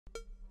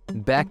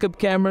Backup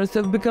cameras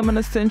have become an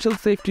essential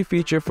safety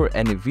feature for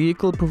any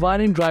vehicle,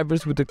 providing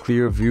drivers with a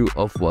clear view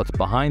of what's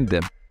behind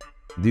them.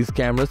 These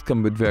cameras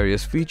come with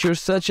various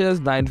features such as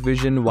night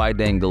vision,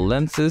 wide-angle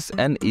lenses,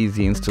 and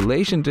easy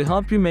installation to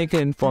help you make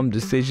an informed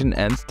decision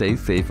and stay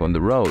safe on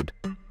the road.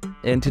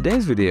 In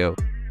today's video,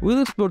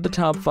 we'll explore the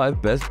top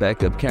 5 best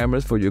backup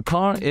cameras for your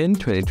car in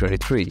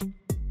 2023.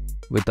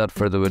 Without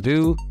further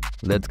ado,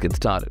 let's get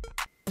started.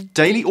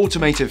 Daily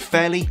Automotive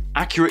fairly,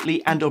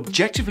 accurately and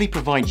objectively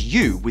provides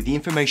you with the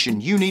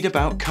information you need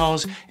about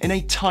cars in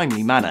a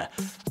timely manner.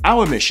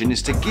 Our mission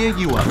is to gear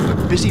you up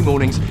for busy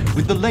mornings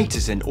with the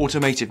latest in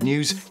automotive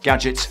news,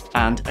 gadgets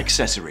and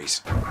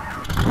accessories.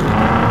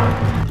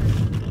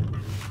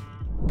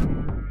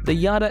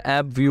 The ERTA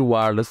AppView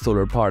wireless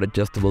solar-powered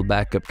adjustable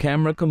backup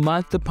camera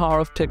combines the power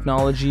of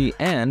technology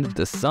and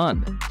the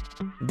sun.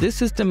 This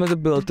system has a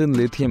built-in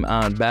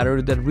lithium-ion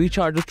battery that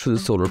recharges through the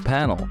solar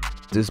panel.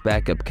 This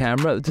backup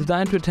camera is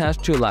designed to attach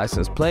to a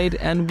license plate,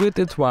 and with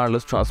its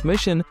wireless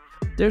transmission,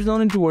 there's no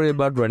need to worry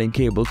about running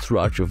cables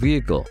throughout your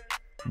vehicle.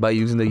 By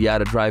using the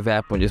ERTA Drive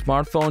app on your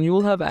smartphone, you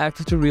will have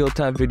access to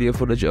real-time video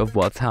footage of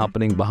what's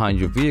happening behind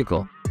your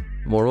vehicle.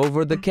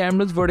 Moreover, the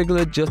camera's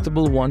vertically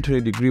adjustable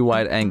 120-degree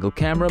wide-angle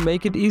camera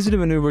make it easy to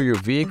maneuver your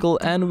vehicle,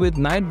 and with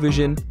night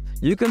vision,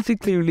 you can see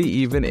clearly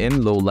even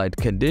in low-light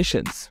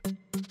conditions.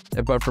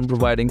 Apart from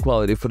providing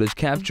quality footage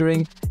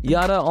capturing,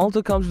 ERTA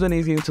also comes with an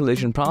easy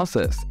installation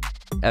process.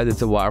 As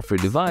it's a wire-free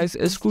device,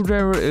 a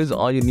screwdriver is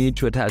all you need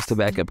to attach the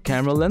backup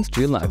camera lens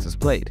to your license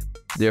plate.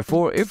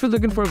 Therefore, if you're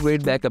looking for a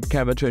great backup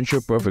camera to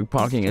ensure perfect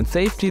parking and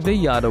safety,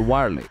 the ERTA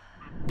Wireless.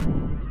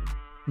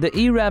 The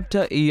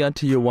eRapta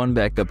ERT01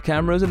 Backup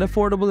Camera is an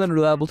affordable and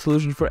reliable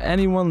solution for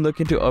anyone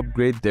looking to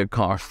upgrade their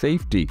car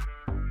safety.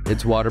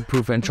 Its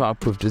waterproof and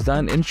shockproof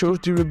design ensures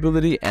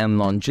durability and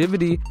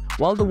longevity,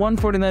 while the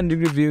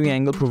 149-degree viewing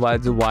angle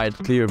provides a wide,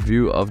 clear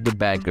view of the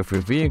back of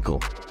your vehicle.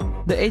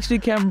 The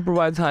HD camera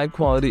provides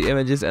high-quality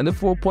images, and the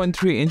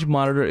 4.3-inch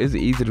monitor is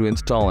easy to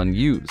install and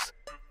use.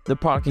 The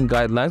parking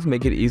guidelines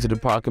make it easy to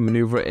park and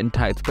maneuver in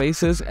tight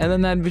spaces, and the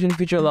night vision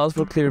feature allows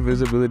for clear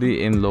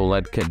visibility in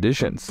low-light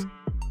conditions.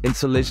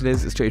 Installation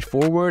is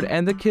straightforward,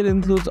 and the kit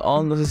includes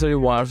all necessary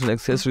wires and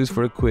accessories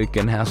for a quick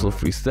and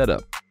hassle-free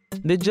setup.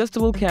 The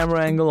adjustable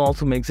camera angle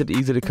also makes it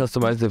easy to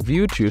customize the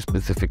view to your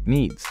specific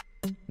needs.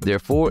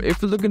 Therefore,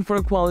 if you're looking for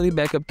a quality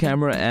backup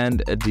camera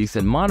and a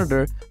decent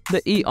monitor,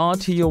 the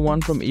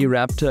ERT01 from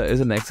eRapta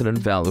is an excellent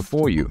value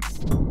for you.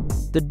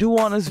 The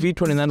DoHonest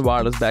V29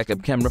 wireless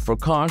backup camera for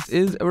cars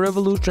is a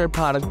revolutionary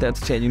product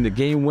that's changing the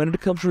game when it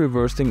comes to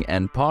reversing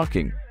and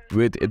parking.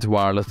 With its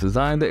wireless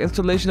design, the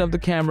installation of the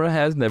camera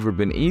has never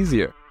been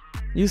easier.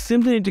 You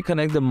simply need to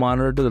connect the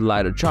monitor to the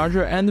lighter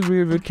charger and the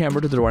rear view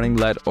camera to the running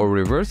light or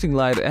reversing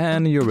light,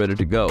 and you're ready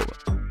to go.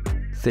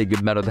 Say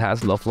goodbye to the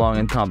hassle of long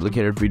and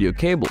complicated video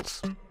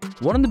cables.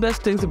 One of the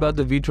best things about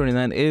the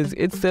V29 is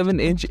its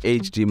 7-inch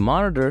HD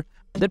monitor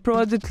that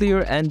provides a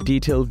clear and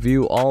detailed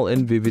view, all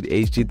in vivid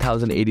HD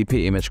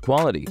 1080p image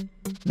quality.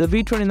 The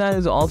V29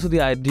 is also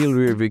the ideal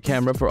rear view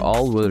camera for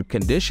all weather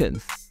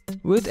conditions.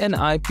 With an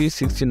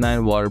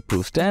IP69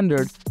 waterproof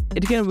standard,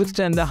 it can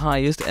withstand the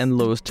highest and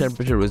lowest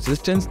temperature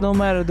resistance no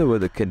matter the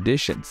weather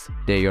conditions.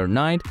 Day or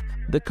night,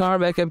 the car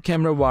backup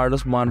camera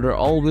wireless monitor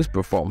always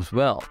performs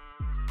well.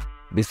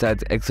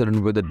 Besides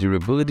excellent weather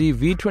durability,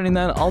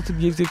 V29 also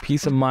gives you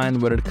peace of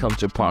mind when it comes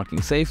to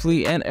parking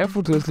safely and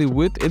effortlessly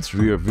with its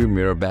rear view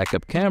mirror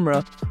backup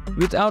camera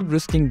without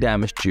risking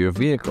damage to your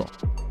vehicle.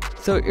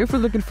 So if you're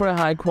looking for a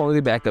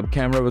high-quality backup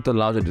camera with a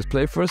larger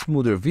display for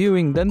smoother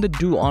viewing, then the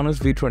DoHonest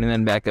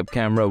V29 backup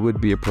camera would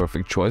be a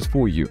perfect choice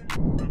for you.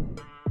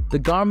 The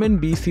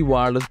Garmin BC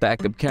wireless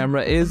backup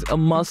camera is a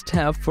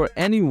must-have for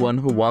anyone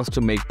who wants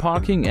to make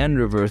parking and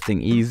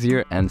reversing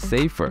easier and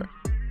safer.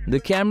 The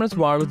camera's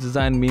wireless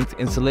design means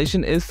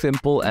installation is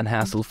simple and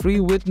hassle-free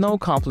with no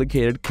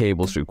complicated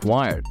cables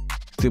required.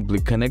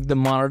 Simply connect the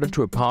monitor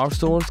to a power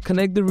source,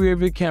 connect the rear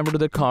view camera to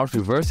the car's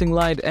reversing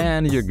light,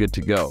 and you're good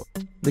to go.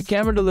 The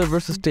camera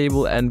delivers a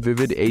stable and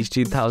vivid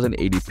HD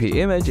 1080p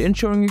image,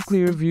 ensuring a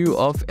clear view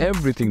of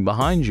everything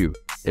behind you.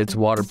 Its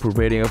waterproof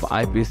rating of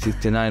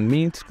IP69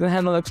 means it can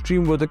handle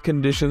extreme weather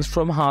conditions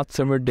from hot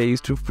summer days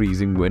to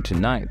freezing winter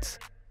nights.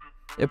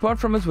 Apart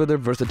from its weather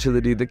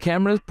versatility, the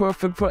camera is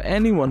perfect for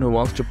anyone who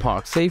wants to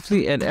park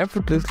safely and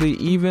effortlessly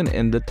even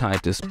in the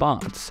tightest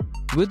spots.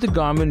 With the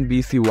Garmin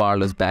BC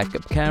wireless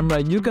backup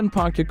camera, you can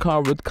park your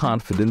car with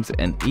confidence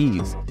and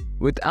ease,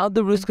 without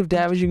the risk of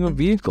damaging your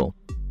vehicle.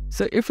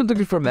 So if you're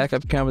looking for a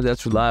backup camera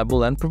that's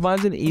reliable and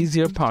provides an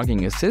easier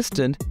parking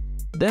assistant,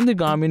 then the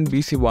Garmin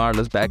BC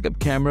wireless backup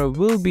camera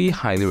will be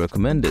highly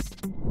recommended.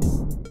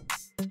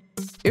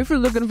 If you're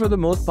looking for the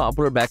most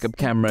popular backup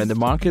camera in the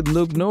market,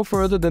 look no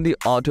further than the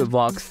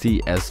AUTO-VOX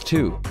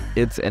CS2.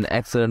 It's an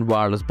excellent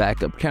wireless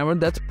backup camera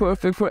that's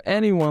perfect for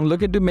anyone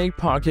looking to make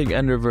parking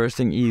and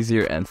reversing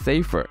easier and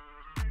safer.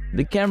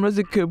 The camera is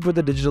equipped with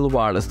a digital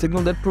wireless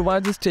signal that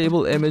provides a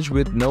stable image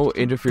with no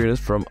interference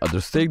from other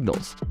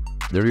signals.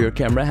 The rear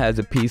camera has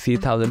a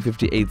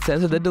PC1058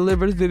 sensor that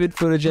delivers vivid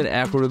footage and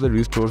accurately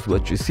restores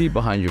what you see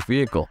behind your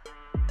vehicle.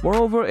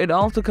 Moreover, it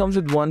also comes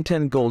with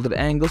 110 golden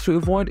angles to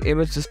avoid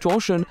image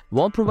distortion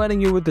while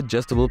providing you with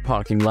adjustable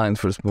parking lines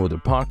for smoother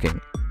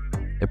parking.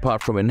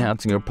 Apart from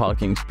enhancing your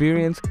parking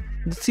experience,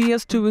 the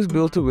CS2 is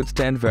built to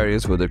withstand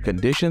various weather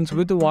conditions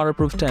with the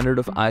waterproof standard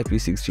of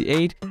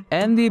IP68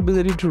 and the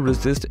ability to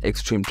resist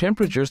extreme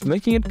temperatures,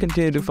 making it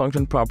continue to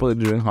function properly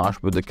during harsh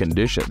weather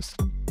conditions.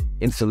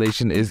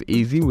 Installation is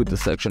easy with the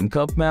suction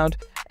cup mount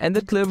and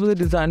the cleverly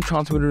designed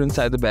transmitter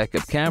inside the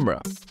backup camera.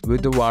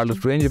 With the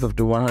wireless range of up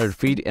to 100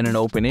 feet in an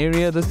open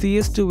area, the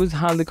CS2 is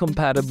highly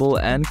compatible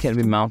and can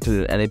be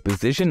mounted at any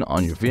position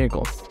on your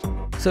vehicle.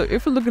 So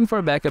if you're looking for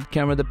a backup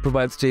camera that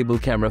provides stable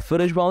camera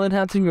footage while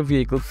enhancing your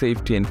vehicle's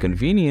safety and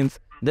convenience,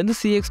 then the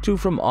CX2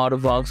 from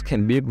AUTO-VOX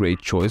can be a great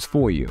choice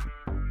for you.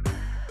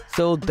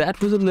 So that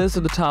was a list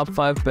of the top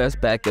 5 best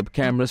backup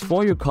cameras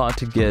for your car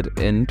to get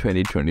in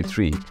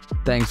 2023.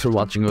 Thanks for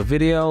watching our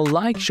video.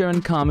 Like, share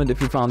and comment if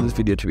you found this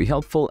video to be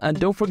helpful, and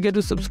don't forget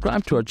to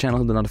subscribe to our channel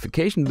with the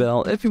notification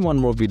bell if you want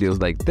more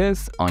videos like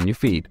this on your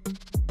feed.